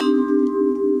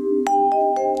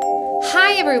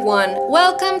Hi everyone,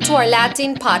 welcome to our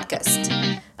Latin podcast.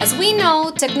 As we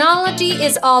know, technology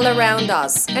is all around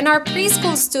us, and our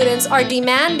preschool students are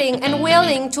demanding and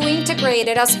willing to integrate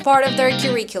it as part of their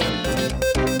curriculum.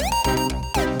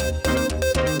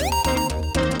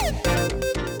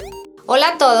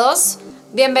 Hola a todos,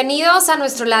 bienvenidos a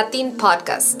nuestro Latin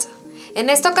podcast. En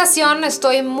esta ocasión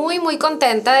estoy muy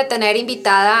contenta de tener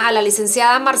invitada a la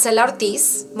licenciada Marcela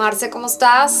Ortiz. Marce, ¿cómo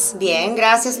estás? Bien,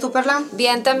 gracias, ¿tú, Perla?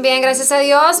 Bien, también, gracias a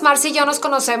Dios. Marce y yo nos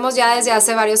conocemos ya desde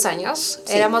hace varios años.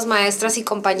 Sí. Éramos maestras y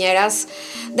compañeras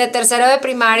de tercero de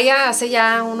primaria hace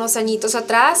ya unos añitos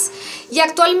atrás. Y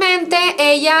actualmente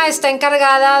ella está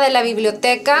encargada de la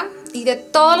biblioteca y de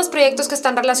todos los proyectos que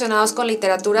están relacionados con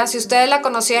literatura. Si ustedes la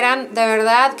conocieran, de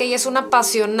verdad que ella es una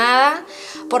apasionada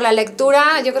por la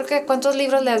lectura. Yo creo que, ¿cuántos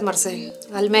libros lees, Marcela?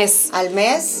 ¿Al mes? ¿Al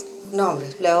mes? No, hombre,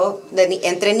 leo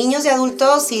entre niños y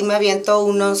adultos sí me aviento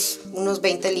unos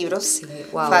 20 libros. Sí,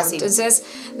 wow. Fácil. Entonces,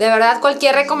 de verdad,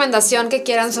 cualquier recomendación que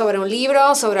quieran sobre un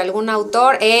libro, sobre algún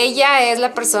autor, ella es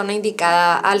la persona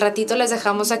indicada. Al ratito les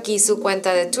dejamos aquí su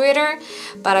cuenta de Twitter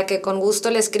para que con gusto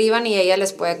le escriban y ella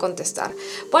les puede contestar.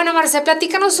 Bueno, Marce,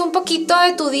 platícanos un poquito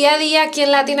de tu día a día aquí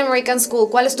en Latin American School.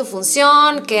 ¿Cuál es tu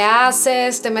función? ¿Qué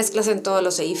haces? ¿Te mezclas en todos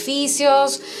los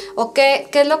edificios? ¿O qué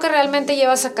es lo que realmente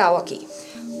llevas a cabo aquí?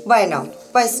 Bueno,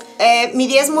 pues mi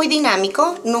día es muy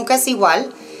dinámico, nunca es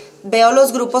igual. Veo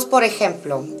los grupos, por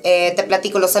ejemplo, te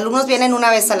platico, los alumnos vienen una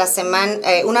vez a la semana,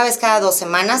 una vez cada 2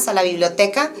 semanas a la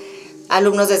biblioteca,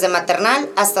 alumnos desde maternal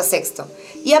hasta sexto.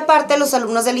 Y aparte los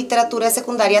alumnos de literatura de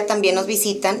secundaria también nos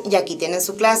visitan y aquí tienen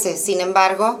su clase. Sin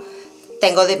embargo,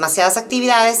 tengo demasiadas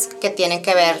actividades que tienen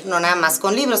que ver no nada más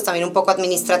con libros, también un poco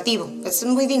administrativo. Es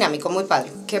muy dinámico, muy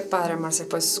padre. Qué padre, Marce.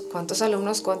 Pues, ¿cuántos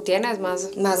alumnos tienes?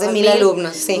 Más de 1000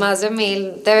 alumnos, sí. Más de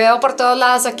 1000. Te veo por todos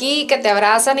lados aquí, que te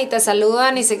abrazan y te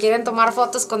saludan y se quieren tomar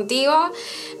fotos contigo.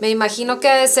 Me imagino que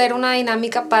debe ser una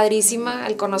dinámica padrísima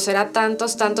el conocer a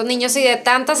tantos niños y de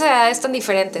tantas edades tan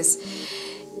diferentes.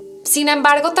 Sin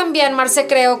embargo, también, Marce,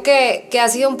 creo que ha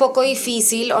sido un poco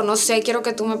difícil, o no sé, quiero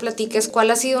que tú me platiques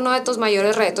cuál ha sido uno de tus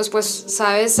mayores retos. Pues,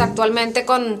 sabes, actualmente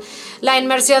con la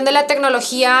inmersión de la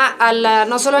tecnología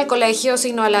no solo al colegio,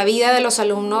 sino a la vida de los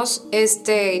alumnos,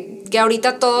 que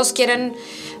ahorita todos quieren,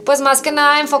 pues más que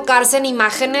nada, enfocarse en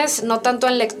imágenes, no tanto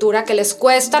en lectura, que les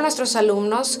cuesta a nuestros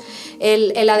alumnos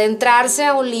el adentrarse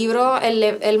a un libro,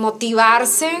 el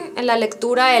motivarse en la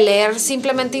lectura, el leer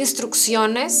simplemente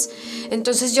instrucciones.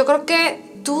 Entonces yo creo que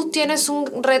tú tienes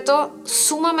un reto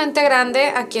sumamente grande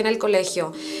aquí en el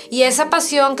colegio y esa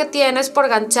pasión que tienes por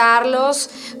gancharlos.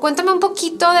 Cuéntame un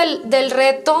poquito del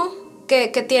reto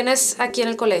que tienes aquí en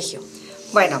el colegio.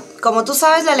 Bueno, como tú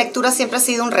sabes, la lectura siempre ha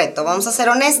sido un reto. Vamos a ser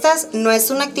honestas, no es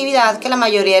una actividad que la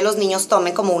mayoría de los niños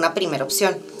tomen como una primera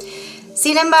opción.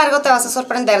 Sin embargo, te vas a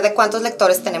sorprender de cuántos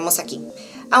lectores tenemos aquí.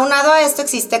 Aunado a esto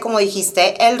existe, como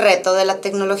dijiste, el reto de la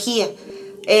tecnología.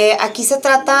 Aquí se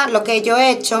trata, lo que yo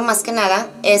he hecho más que nada,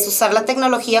 es usar la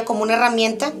tecnología como una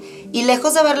herramienta y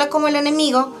lejos de verla como el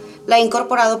enemigo, la he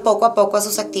incorporado poco a poco a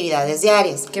sus actividades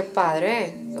diarias. ¡Qué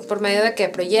padre! ¿Por medio de qué?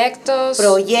 ¿Proyectos?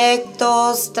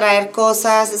 Proyectos, traer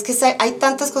cosas. Es que hay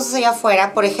tantas cosas allá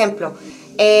afuera. Por ejemplo,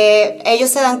 ellos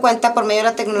se dan cuenta por medio de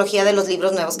la tecnología de los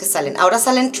libros nuevos que salen. Ahora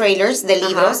salen trailers de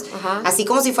libros, así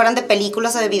como si fueran de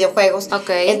películas o de videojuegos.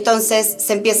 Okay. Entonces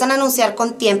se empiezan a anunciar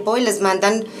con tiempo y les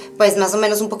mandan pues más o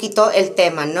menos un poquito el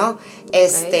tema, ¿no?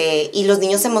 Okay. Y los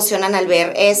niños se emocionan al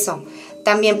ver eso.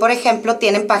 También, por ejemplo,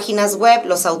 tienen páginas web,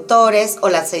 los autores o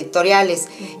las editoriales.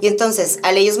 Y entonces,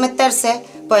 al ellos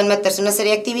pueden meterse una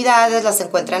serie de actividades, las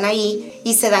encuentran ahí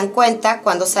y se dan cuenta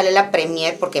cuando sale la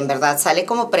premier, porque en verdad sale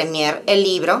como premier el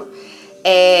libro.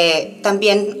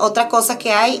 También otra cosa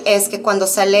que hay es que cuando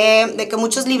sale, de que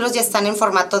muchos libros ya están en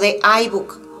formato de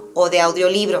iBook o de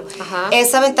audiolibro.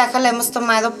 Esa ventaja la hemos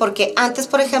tomado porque antes,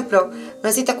 por ejemplo, no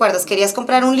sé si te acuerdas, querías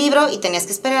comprar un libro y tenías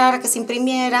que esperar a que se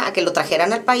imprimiera, a que lo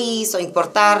trajeran al país o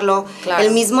importarlo. Claro.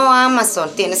 El mismo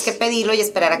Amazon, tienes que pedirlo y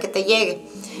esperar a que te llegue.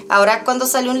 Ahora, cuando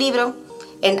sale un libro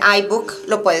en iBook,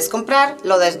 lo puedes comprar,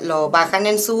 lo bajan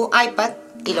en su iPad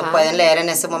y lo pueden leer en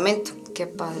ese momento. Qué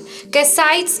padre. ¿Qué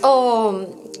sites o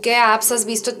qué apps has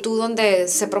visto tú donde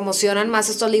se promocionan más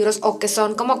estos libros o que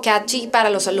son como catchy para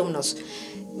los alumnos?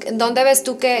 ¿Dónde ves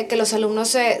tú que los alumnos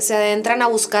se adentran a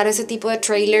buscar ese tipo de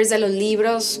trailers de los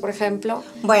libros, por ejemplo?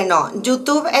 Bueno,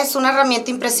 YouTube es una herramienta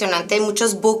impresionante. Hay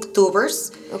muchos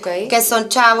booktubers, que son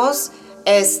chavos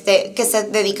que se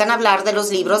dedican a hablar de los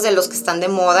libros, de los que están de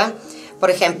moda. Por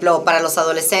ejemplo, para los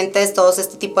adolescentes, todos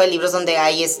este tipo de libros donde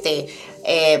hay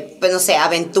pues no sé,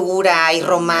 aventura y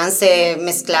romance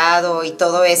mezclado y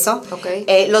todo eso.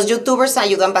 Los youtubers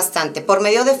ayudan bastante. Por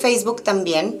medio de Facebook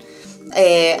también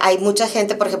Hay mucha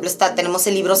gente, por ejemplo, tenemos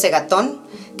el libro Segatón,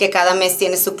 que cada mes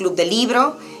tiene su club de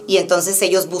libro, y entonces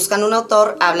ellos buscan un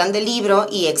autor, hablan del libro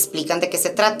y explican de qué se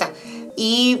trata.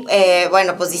 Y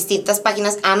bueno, pues distintas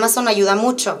páginas. Amazon ayuda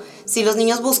mucho. Si los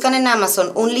niños buscan en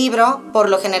Amazon un libro, por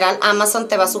lo general Amazon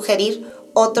te va a sugerir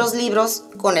otros libros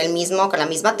con la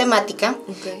misma temática.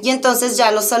 Y entonces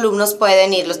ya los alumnos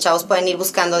los chavos pueden ir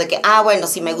buscando de que, bueno,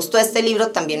 si me gustó este libro,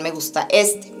 también me gusta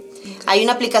este. Hay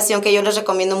una aplicación que yo les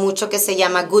recomiendo mucho que se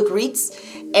llama Goodreads.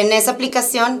 En esa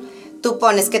aplicación tú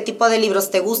pones qué tipo de libros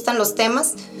te gustan, los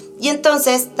temas, y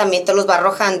entonces también te los va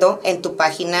arrojando en tu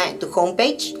página, en tu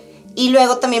homepage. Y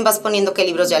luego también vas poniendo qué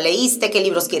libros ya leíste, qué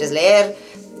libros quieres leer.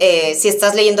 Si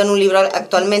estás leyendo en un libro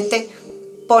actualmente,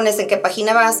 pones en qué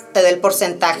página vas, te da el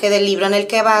porcentaje del libro en el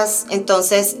que vas.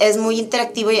 Entonces es muy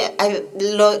interactivo. Y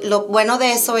lo bueno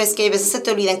de eso es que a veces se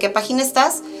te olvida en qué página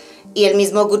estás y el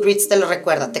mismo Goodreads te lo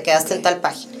recuerda, te quedaste en tal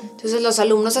página. Entonces los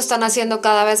alumnos se están haciendo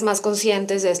cada vez más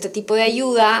conscientes de este tipo de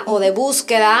ayuda o de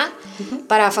búsqueda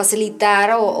para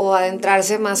facilitar o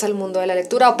adentrarse más al mundo de la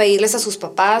lectura o pedirles a sus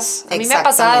papás. A mí me ha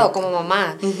pasado como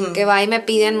mamá, que va y me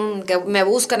piden, que me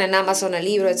buscan en Amazon el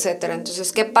libro, etcétera.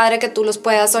 Entonces qué padre que tú los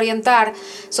puedas orientar,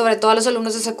 sobre todo a los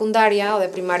alumnos de secundaria o de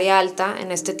primaria alta,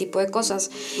 en este tipo de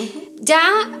cosas. Ya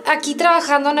aquí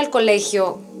trabajando en el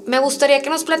colegio, me gustaría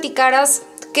que nos platicaras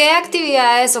 ¿qué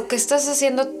actividades o qué estás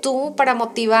haciendo tú para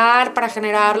motivar, para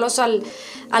generarlos al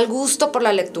gusto por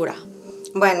la lectura?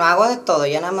 Bueno, hago de todo,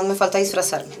 ya nada más me falta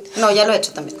disfrazarme. No, ya lo he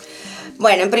hecho también.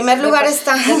 Bueno, en primer lugar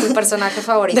está... De tu personaje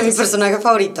favorito. De mi personaje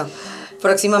favorito,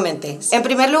 próximamente. Sí. En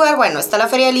primer lugar, bueno, está la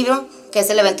Feria del Libro, que es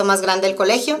el evento más grande del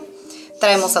colegio.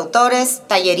 Traemos autores,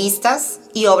 talleristas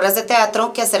y obras de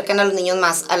teatro que acercan a los niños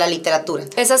más a la literatura.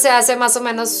 ¿Esa se hace más o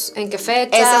menos en qué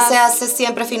fecha? Esa se hace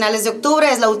siempre a finales de octubre,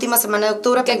 es la última semana de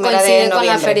octubre, que primera de noviembre. Que coincide con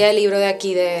la Feria del Libro de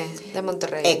aquí de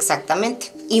Monterrey.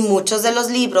 Exactamente. Y muchos de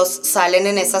los libros salen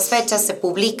en esas fechas, se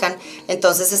publican,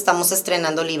 entonces estamos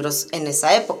estrenando libros en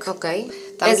esa época. Ok.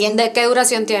 También, ¿De qué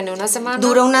duración tiene? ¿Una semana?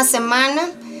 Dura una semana.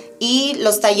 Y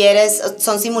los talleres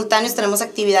son simultáneos, tenemos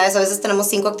actividades, a veces tenemos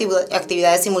 5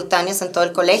 actividades simultáneas en todo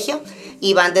el colegio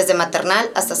y van desde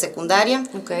maternal hasta secundaria.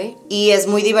 Okay. Y es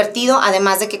muy divertido,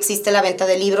 además de que existe la venta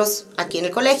de libros aquí en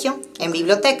el colegio, en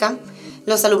biblioteca.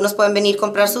 Los alumnos pueden venir a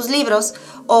comprar sus libros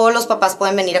o los papás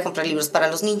pueden venir a comprar libros para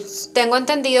los niños. Tengo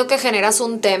entendido que generas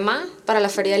un tema para la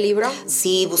Feria del Libro.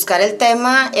 Sí, buscar el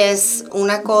tema es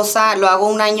una cosa, lo hago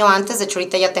un año antes, de hecho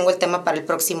ahorita ya tengo el tema para el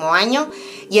próximo año,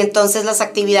 y entonces las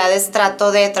actividades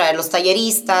trato de traer los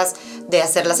talleristas, de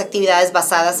hacer las actividades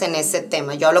basadas en ese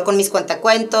tema. Yo hablo con mis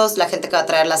cuentacuentos, la gente que va a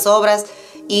traer las obras,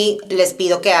 y les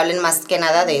pido que hablen más que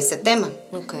nada de ese tema.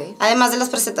 Okay. Además de las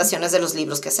presentaciones de los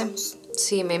libros que hacemos.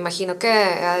 Sí, me imagino que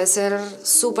ha de ser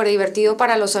súper divertido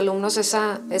para los alumnos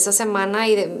esa semana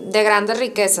y de grandes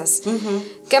riquezas.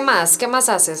 ¿Qué más? ¿Qué más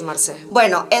haces, Marce?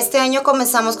 Bueno, este año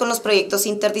comenzamos con los proyectos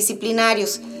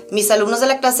interdisciplinarios. Mis alumnos de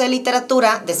la clase de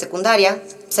literatura de secundaria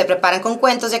se preparan con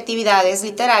cuentos y actividades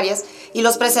literarias y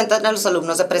los presentan a los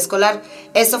alumnos de preescolar.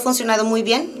 Esto ha funcionado muy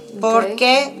bien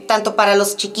porque tanto para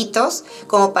los chiquitos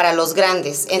como para los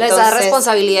grandes. Entonces, les da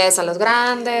responsabilidades a los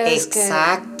grandes.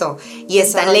 Exacto. Y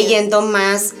están leyendo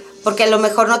más, porque a lo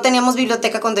mejor no teníamos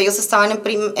biblioteca cuando ellos estaban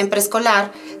en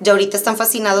preescolar, y ahorita están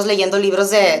fascinados leyendo libros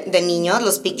de niños,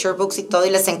 los picture books y todo, y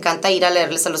les encanta ir a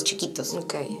leerles a los chiquitos.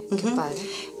 Ok, qué padre.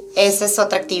 Esa es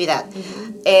otra actividad.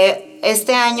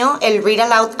 Este año, el Read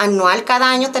Aloud anual,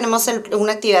 cada año tenemos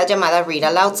una actividad llamada Read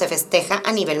Aloud, se festeja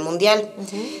a nivel mundial.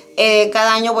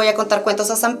 Cada año voy a contar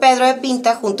cuentos a San Pedro de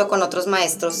Pinta junto con otros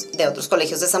maestros de otros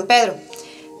colegios de San Pedro.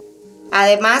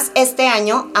 Además, este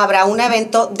año habrá un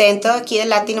evento dentro de aquí de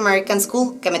Latin American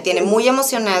School que me tiene muy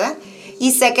emocionada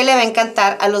y sé que le va a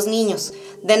encantar a los niños.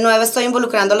 De nuevo estoy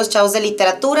involucrando a los chavos de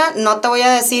literatura. No te voy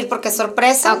a decir porque es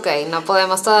sorpresa. Ok, no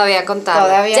podemos todavía contar.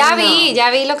 Todavía ya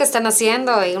vi lo que están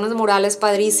haciendo. Hay unos murales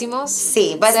padrísimos.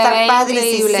 Sí, va a estar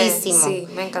padrísimo. Sí,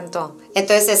 me encantó.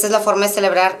 Entonces esa es la forma de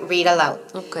celebrar Read Aloud.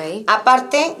 Ok.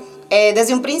 Aparte,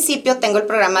 desde un principio tengo el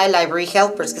programa de Library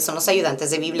Helpers, que son los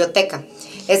ayudantes de biblioteca.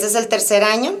 Este es el 3er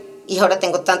año. Y ahora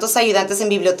tengo tantos ayudantes en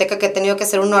biblioteca que he tenido que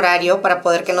hacer un horario para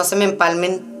poder que no se me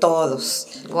empalmen todos.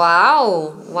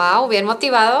 Wow, bien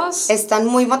motivados. Están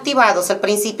muy motivados. Al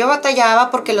principio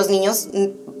batallaba porque los niños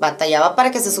batallaba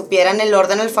para que se supieran el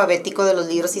orden alfabético de los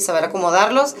libros y saber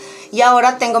acomodarlos. Y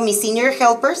ahora tengo mis Senior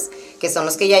Helpers, que son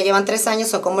los que ya llevan 3 años,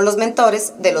 son como los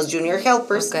mentores de los Junior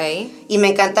Helpers. Okay. Y me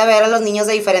encanta ver a los niños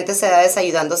de diferentes edades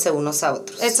ayudándose unos a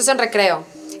otros. Esto es en recreo.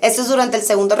 Esto es durante el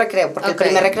segundo recreo, porque el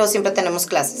primer recreo siempre tenemos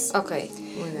clases. Ok,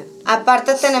 muy bien.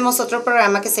 Aparte tenemos otro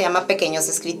programa que se llama Pequeños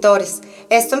Escritores.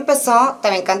 Esto empezó, te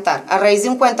va a encantar, a raíz de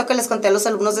un cuento que les conté a los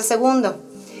alumnos de segundo.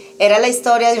 Era la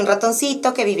historia de un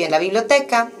ratoncito que vivía en la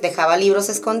biblioteca, dejaba libros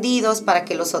escondidos para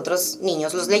que los otros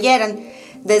niños los leyeran.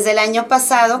 Desde el año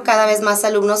pasado, cada vez más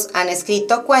alumnos han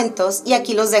escrito cuentos y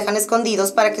aquí los dejan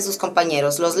escondidos para que sus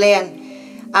compañeros los lean.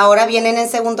 Ahora vienen en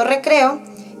segundo recreo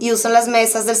y usan las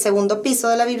mesas del segundo piso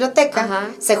de la biblioteca, Ajá.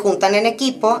 se juntan en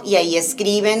equipo y ahí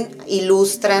escriben,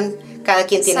 ilustran, cada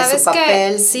quien tiene su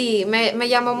papel. Sí, me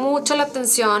llamó mucho la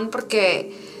atención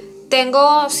porque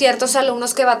tengo ciertos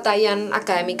alumnos que batallan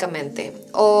académicamente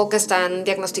o que están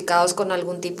diagnosticados con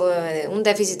algún tipo de un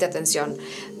déficit de atención.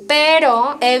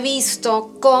 Pero he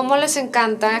visto cómo les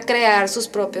encanta crear sus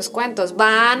propios cuentos.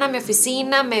 Van a mi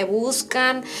oficina, me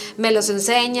buscan, me los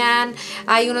enseñan.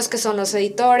 Hay unos que son los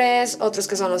editores, otros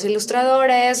que son los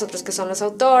ilustradores, otros que son los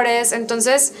autores.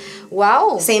 Entonces,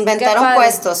 wow. Se inventaron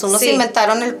puestos. Unos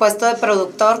inventaron el puesto de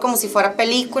productor como si fuera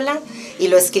película y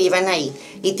lo escriben ahí.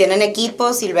 Y tienen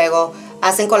equipos y luego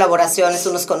hacen colaboraciones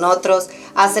unos con otros,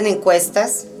 hacen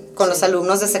encuestas con los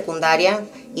alumnos de secundaria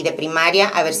y de primaria,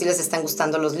 a ver si les están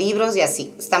gustando los libros y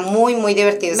así. Está muy, muy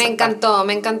divertido. Me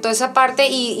encantó esa parte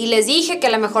y les dije que a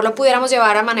lo mejor lo pudiéramos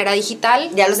llevar a manera digital.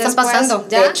 Ya lo están pasando,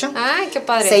 ¿ya? de hecho. Ay, qué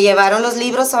padre. Se llevaron los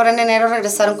libros, ahora en enero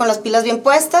regresaron con las pilas bien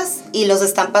puestas y los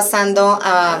están pasando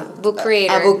a Book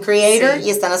Creator. A Book Creator Sí. Y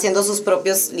están haciendo sus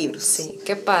propios libros. Sí,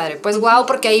 qué padre. Pues wow,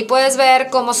 porque ahí puedes ver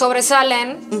cómo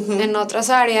sobresalen en otras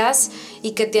áreas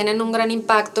y que tienen un gran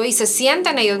impacto y se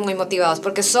sienten ellos muy motivados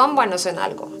porque son buenos en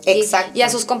algo. Exacto. Y a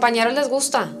sus compañeros les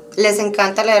gusta. Les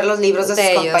encanta leer los libros de sus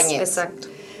ellos, compañeros. exacto.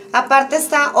 Aparte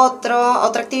está otra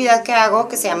actividad que hago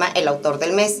que se llama el autor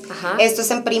del mes. Ajá. Esto es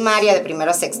en primaria, de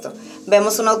primero a sexto.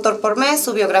 Vemos un autor por mes,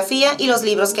 su biografía y los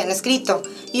libros que han escrito.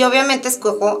 Y obviamente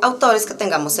escojo autores que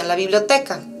tengamos en la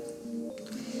biblioteca.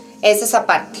 Esa es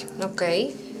aparte. Ok.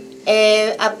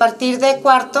 A partir de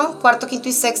cuarto, quinto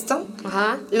y sexto,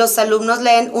 Ajá. los alumnos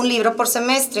leen un libro por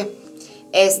semestre.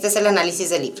 Este es el análisis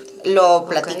del libro. Lo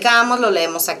platicamos, lo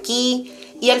leemos aquí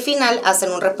y al final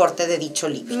hacen un reporte de dicho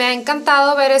libro. Me ha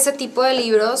encantado ver ese tipo de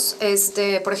libros,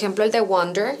 por ejemplo el de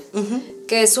Wonder,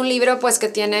 que es un libro pues que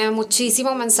tiene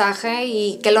muchísimo mensaje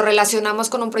y que lo relacionamos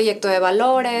con un proyecto de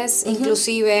valores,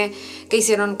 inclusive que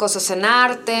hicieron cosas en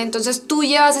arte. Entonces tú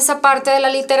llevas esa parte de la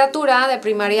literatura de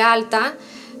primaria alta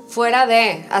fuera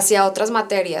hacia otras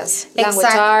materias, language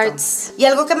arts. Y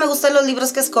algo que me gusta de los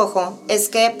libros que escojo es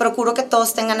que procuro que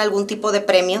todos tengan algún tipo de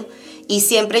premio y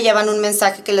siempre llevan un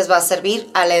mensaje que les va a servir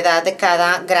a la edad de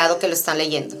cada grado que lo están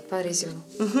leyendo. Padrísimo.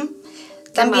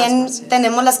 También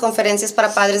tenemos las conferencias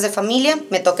para padres de familia,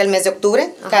 me toca el mes de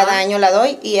octubre, cada año la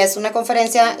doy y es una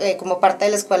conferencia como parte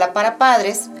de la escuela para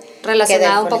padres.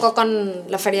 Relacionada un poco con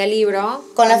la feria del libro.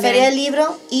 Con la feria del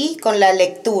libro y con la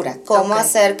lectura, cómo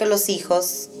hacer que los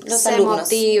hijos, los alumnos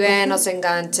se motiven o se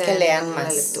enganchen, que lean más.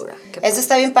 La lectura. Eso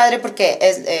está bien padre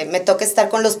porque me toca estar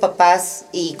con los papás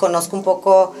y conozco un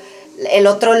poco el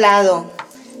otro lado,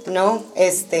 ¿no?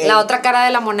 La otra cara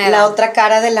de la moneda. La otra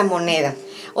cara de la moneda.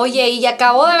 Oye, y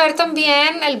acabo de ver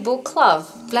también el Book Club.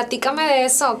 Platícame de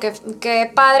eso.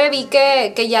 Qué padre, vi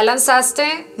que ya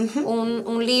lanzaste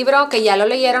un libro, que ya lo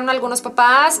leyeron algunos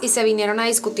papás y se vinieron a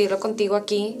discutirlo contigo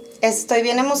aquí. Estoy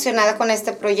bien emocionada con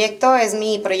este proyecto. Es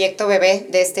mi proyecto bebé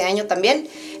de este año también,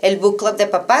 el Book Club de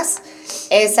papás.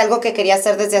 Es algo que quería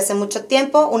hacer desde hace mucho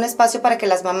tiempo, un espacio para que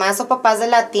las mamás o papás de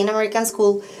la Teen American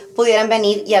School pudieran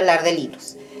venir y hablar de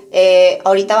libros.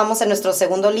 Ahorita vamos a nuestro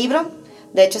segundo libro.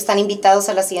 De hecho, están invitados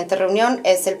a la siguiente reunión.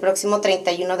 Es el próximo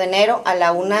 31 de enero a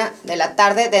la 1 de la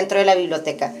tarde dentro de la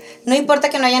biblioteca. No importa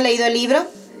que no hayan leído el libro,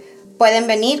 pueden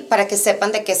venir para que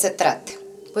sepan de qué se trata.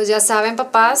 Pues ya saben,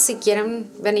 papás, si quieren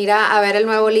venir a ver el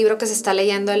nuevo libro que se está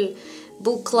leyendo, el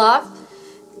Book Club,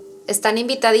 están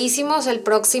invitadísimos el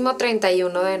próximo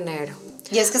 31 de enero.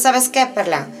 Y es que, ¿sabes qué,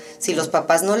 Perla? Si los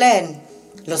papás no leen,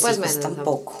 los pues hijos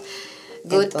tampoco.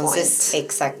 No. Entonces,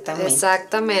 point.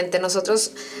 Exactamente,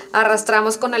 nosotros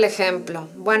arrastramos con el ejemplo.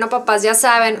 Bueno, papás, ya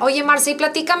saben. Oye, Marci,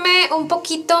 platícame un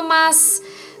poquito más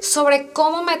sobre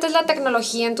cómo metes la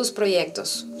tecnología en tus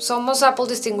proyectos. Somos Apple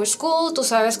Distinguished School, tú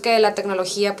sabes que la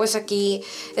tecnología pues aquí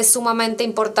es sumamente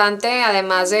importante,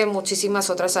 además de muchísimas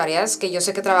otras áreas, que yo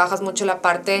sé que trabajas mucho la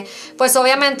parte, pues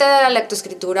obviamente de la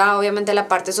lectoescritura, obviamente la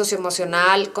parte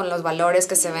socioemocional, con los valores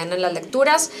que se ven en las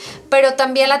lecturas, pero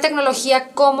también la tecnología,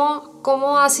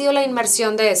 ¿cómo ha sido la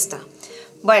inmersión de esta?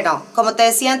 Bueno, como te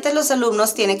decía antes, los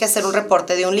alumnos tienen que hacer un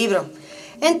reporte de un libro.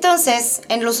 Entonces,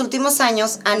 en los últimos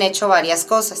años han hecho varias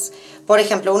cosas. Por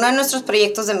ejemplo, uno de nuestros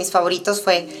proyectos de mis favoritos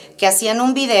fue que hacían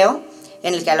un video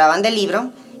en el que hablaban del libro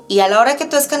y a la hora que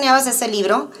tú escaneabas ese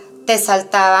libro, te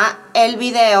saltaba el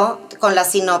video con la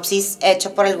sinopsis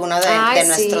hecha por alguno de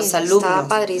nuestros alumnos. Estaba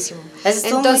padrísimo.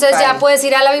 Entonces ya puedes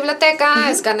ir a la biblioteca,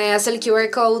 escaneas el QR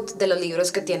code de los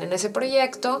libros que tienen ese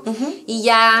proyecto y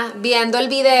ya viendo el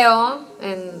video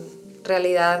en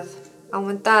realidad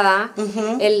aumentada,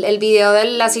 el video de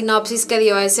la sinopsis que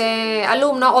dio ese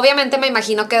alumno, obviamente me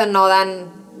imagino que no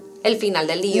dan el final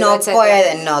del libro, no etcétera.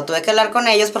 pueden, no, tuve que hablar con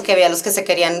ellos porque había los que se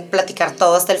querían platicar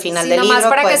todo hasta el final del libro. Nomás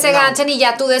para pues que se no. ganchen y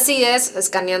ya tú decides,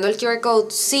 escaneando el QR code,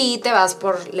 si te vas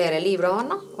por leer el libro o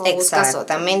no. O exactamente. Buscas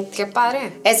otro. Qué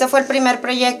padre. Ese fue el primer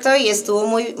proyecto y estuvo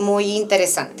muy, muy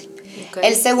interesante. Okay.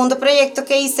 El segundo proyecto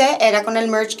que hice era con el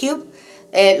Merge Cube.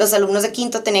 Los alumnos de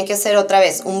quinto tenían que hacer otra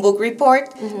vez un book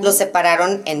report. Lo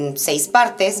separaron en 6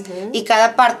 partes y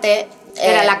cada parte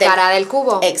era la cara del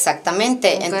cubo.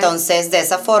 Exactamente. Okay. Entonces, de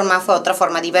esa forma fue otra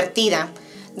forma divertida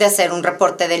de hacer un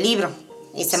reporte de libro.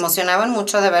 Y se emocionaban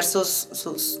mucho de ver su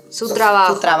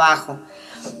trabajo.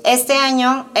 Este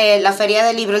año, la feria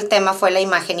del libro, el tema fue la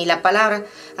imagen y la palabra.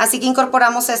 Así que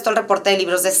incorporamos esto al reporte de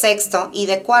libros de sexto y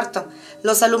de cuarto.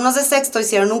 Los alumnos de sexto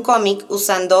hicieron un cómic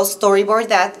usando Storyboard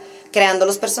That, creando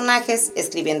los personajes,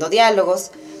 escribiendo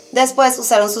diálogos. Después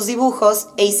usaron sus dibujos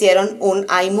e hicieron un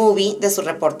iMovie de su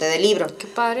reporte de libro. ¡Qué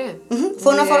padre!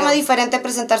 Fue una forma diferente de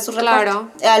presentar su reporte.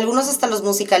 Claro. Algunos hasta los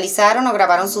musicalizaron o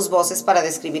grabaron sus voces para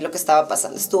describir lo que estaba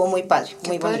pasando. Estuvo muy padre,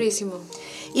 muy bonito. Padrísimo.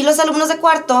 Y los alumnos de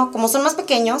cuarto, como son más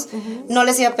pequeños, no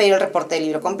les iba a pedir el reporte de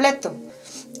libro completo.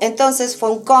 Entonces fue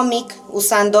un cómic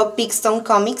usando Pixton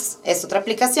Comics, es otra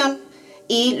aplicación,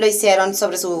 y lo hicieron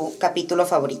sobre su capítulo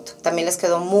favorito. También les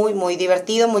quedó muy, muy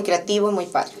divertido, muy creativo y muy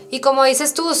padre. Y como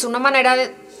dices tú, es una manera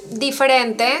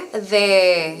diferente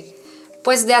de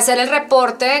hacer el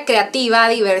reporte, creativa,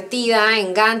 divertida,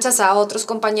 enganchas a otros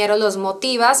compañeros, los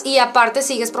motivas y aparte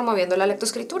sigues promoviendo la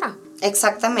lectoescritura.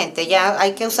 Exactamente, ya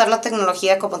hay que usar la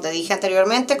tecnología, como te dije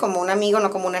anteriormente, como un amigo,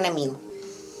 no como un enemigo.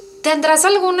 ¿Tendrás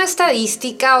alguna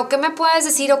estadística o qué me puedes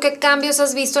decir o qué cambios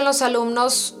has visto en los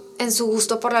alumnos en su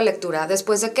gusto por la lectura?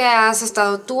 Después de que has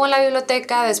estado tú en la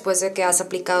biblioteca, después de que has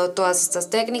aplicado todas estas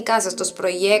técnicas, estos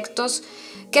proyectos,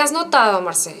 ¿qué has notado,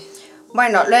 Marce?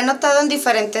 Bueno, lo he notado en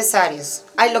diferentes áreas.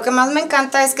 Lo que más me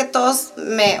encanta es que todos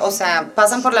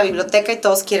pasan por la biblioteca y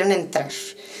todos quieren entrar.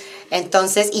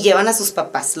 Entonces, y llevan a sus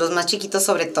papás, los más chiquitos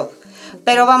sobre todo.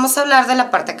 Pero vamos a hablar de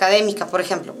la parte académica, por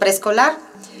ejemplo, preescolar.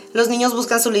 Los niños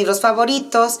buscan sus libros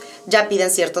favoritos, ya piden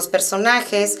ciertos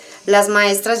personajes, las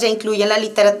maestras ya incluyen la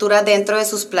literatura dentro de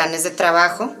sus planes de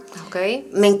trabajo. Okay.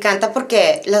 Me encanta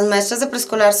porque las maestras de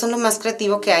preescolar son lo más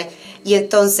creativo que hay y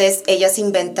entonces ellas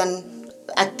inventan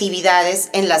actividades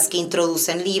en las que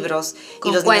introducen libros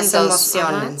y los niños se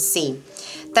emocionan. Sí.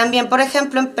 También, por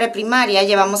ejemplo, en preprimaria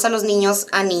llevamos a los niños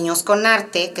a Niños con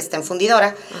Arte, que está en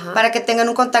Fundidora, para que tengan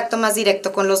un contacto más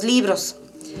directo con los libros.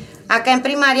 Acá en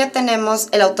primaria tenemos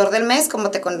el autor del mes,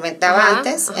 como te comentaba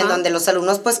antes, en donde los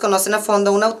alumnos pues conocen a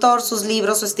fondo un autor, sus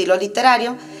libros, su estilo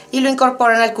literario y lo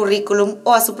incorporan al currículum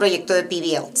o a su proyecto de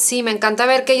PBL. Sí, me encanta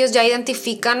ver que ellos ya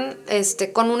identifican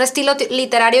con un estilo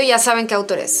literario y ya saben qué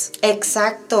autor es.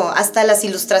 Exacto, hasta las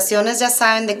ilustraciones ya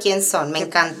saben de quién son, me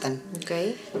encantan.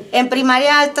 Okay. En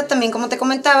primaria alta también, como te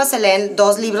comentaba, se leen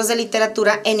 2 libros de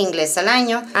literatura en inglés al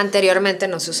año. Anteriormente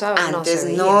no se usaba. Antes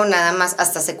no, nada más,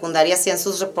 hasta secundaria hacían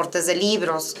sus reportes de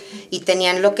libros y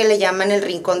tenían lo que le llaman el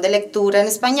rincón de lectura en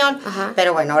español,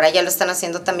 pero bueno, ahora ya lo están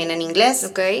haciendo también en inglés.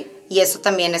 Okay. Y eso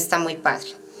también está muy padre.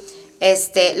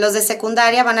 Los de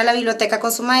secundaria van a la biblioteca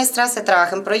con su maestra, se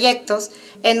trabaja en proyectos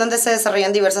en donde se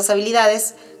desarrollan diversas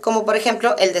habilidades, como por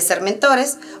ejemplo el de ser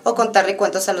mentores o contarle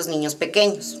cuentos a los niños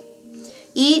pequeños.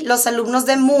 Y los alumnos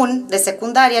de MOON, de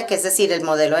secundaria, que es decir, el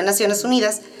modelo de Naciones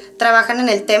Unidas, trabajan en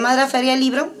el tema de la Feria del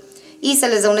Libro y se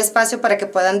les da un espacio para que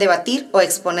puedan debatir o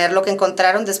exponer lo que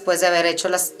encontraron después de haber hecho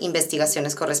las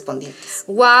investigaciones correspondientes.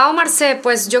 Wow, Marce,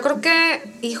 pues yo creo que,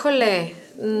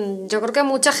 yo creo que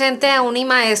mucha gente, aún y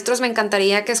maestros, me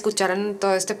encantaría que escucharan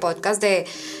todo este podcast de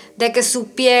que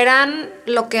supieran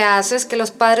lo que haces, que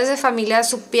los padres de familia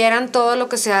supieran todo lo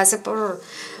que se hace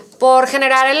por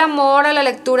generar el amor a la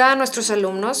lectura a nuestros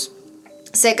alumnos.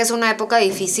 Sé que es una época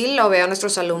difícil, lo veo en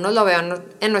nuestros alumnos, lo veo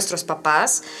en nuestros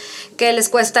papás, que les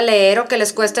cuesta leer o que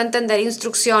les cuesta entender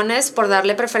instrucciones por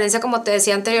darle preferencia, como te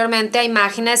decía anteriormente, a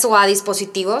imágenes o a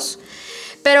dispositivos.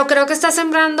 Pero creo que está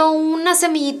sembrando una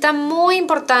semillita muy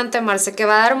importante, Marce, que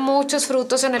va a dar muchos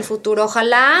frutos en el futuro.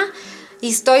 Ojalá,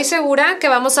 y estoy segura que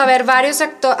vamos a ver varios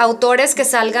autores que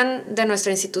salgan de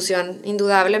nuestra institución,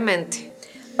 indudablemente.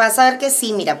 Vas a ver que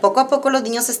sí, mira, poco a poco los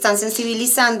niños se están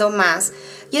sensibilizando más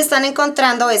y están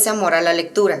encontrando ese amor a la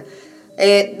lectura.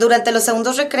 Durante los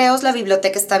segundos recreos la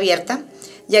biblioteca está abierta.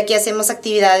 Y aquí hacemos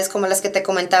actividades como las que te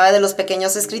comentaba de los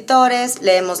pequeños escritores,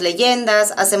 leemos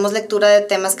leyendas, hacemos lectura de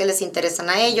temas que les interesan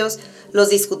a ellos, los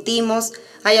discutimos.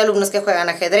 Hay alumnos que juegan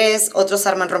ajedrez, otros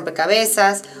arman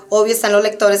rompecabezas. Obvio están los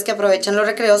lectores que aprovechan los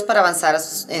recreos para avanzar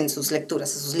en sus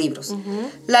lecturas, en sus libros.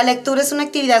 La lectura es una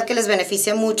actividad que les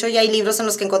beneficia mucho y hay libros en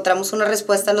los que encontramos una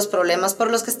respuesta a los problemas por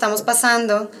los que estamos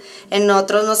pasando. En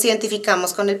otros nos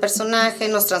identificamos con el personaje,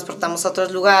 nos transportamos a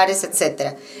otros lugares,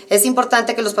 etc. Es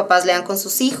importante que los papás lean con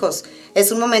sus hijos.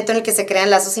 Es un momento en el que se crean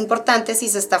lazos importantes y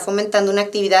se está fomentando una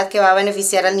actividad que va a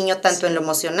beneficiar al niño tanto en lo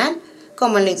emocional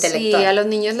como en lo intelectual. Sí, a los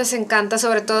niños les encanta,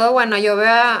 sobre todo, bueno, yo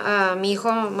veo a mi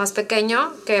hijo más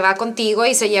pequeño que va contigo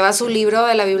y se lleva su libro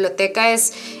de la biblioteca,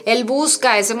 él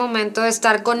busca ese momento de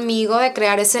estar conmigo, de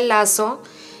crear ese lazo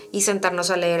y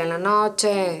sentarnos a leer en la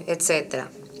noche,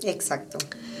 etcétera. Exacto.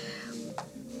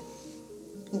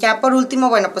 Ya por último,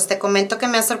 bueno, pues te comento que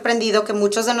me ha sorprendido que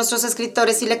muchos de nuestros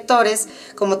escritores y lectores,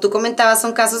 como tú comentabas,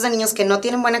 son casos de niños que no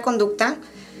tienen buena conducta,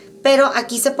 pero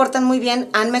aquí se portan muy bien,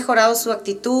 han mejorado su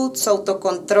actitud, su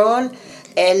autocontrol,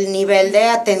 el nivel de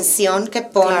atención que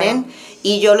ponen, claro.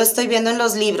 Y yo lo estoy viendo en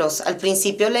los libros. Al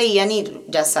principio leían y,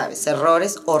 ya sabes,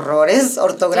 horrores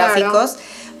ortográficos, claro.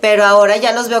 Pero ahora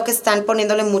ya los veo que están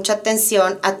poniéndole mucha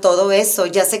atención a todo eso,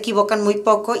 ya se equivocan muy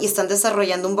poco y están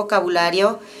desarrollando un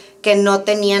vocabulario que no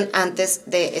tenían antes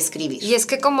de escribir. Y es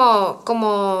que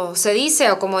como se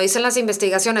dice o como dicen las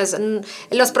investigaciones,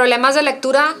 los problemas de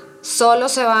lectura solo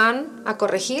se van a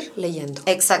corregir leyendo.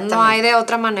 Exactamente. No hay de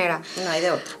otra manera. No hay de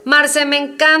otra. Marce, me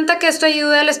encanta que esto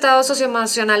ayude al estado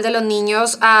socioemocional de los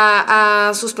niños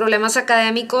a sus problemas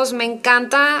académicos. Me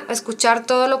encanta escuchar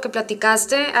todo lo que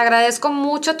platicaste. Agradezco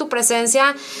mucho tu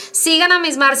presencia. Sigan a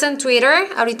Miss Marce en Twitter.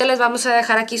 Ahorita les vamos a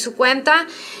dejar aquí su cuenta.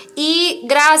 Y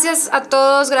gracias a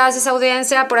todos, gracias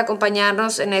audiencia por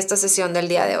acompañarnos en esta sesión del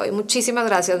día de hoy. Muchísimas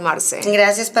gracias, Marce.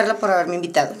 Gracias, Perla, por haberme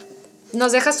invitado.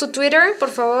 ¿Nos dejas tu Twitter, por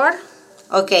favor?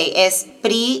 Ok, es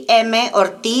Pri M.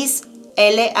 Ortiz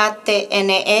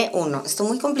LATNE 1. Esto es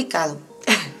muy complicado.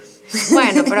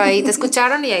 Bueno, pero ahí te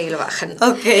escucharon y ahí lo bajan.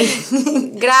 Ok.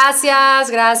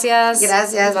 Gracias.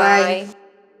 Gracias, bye.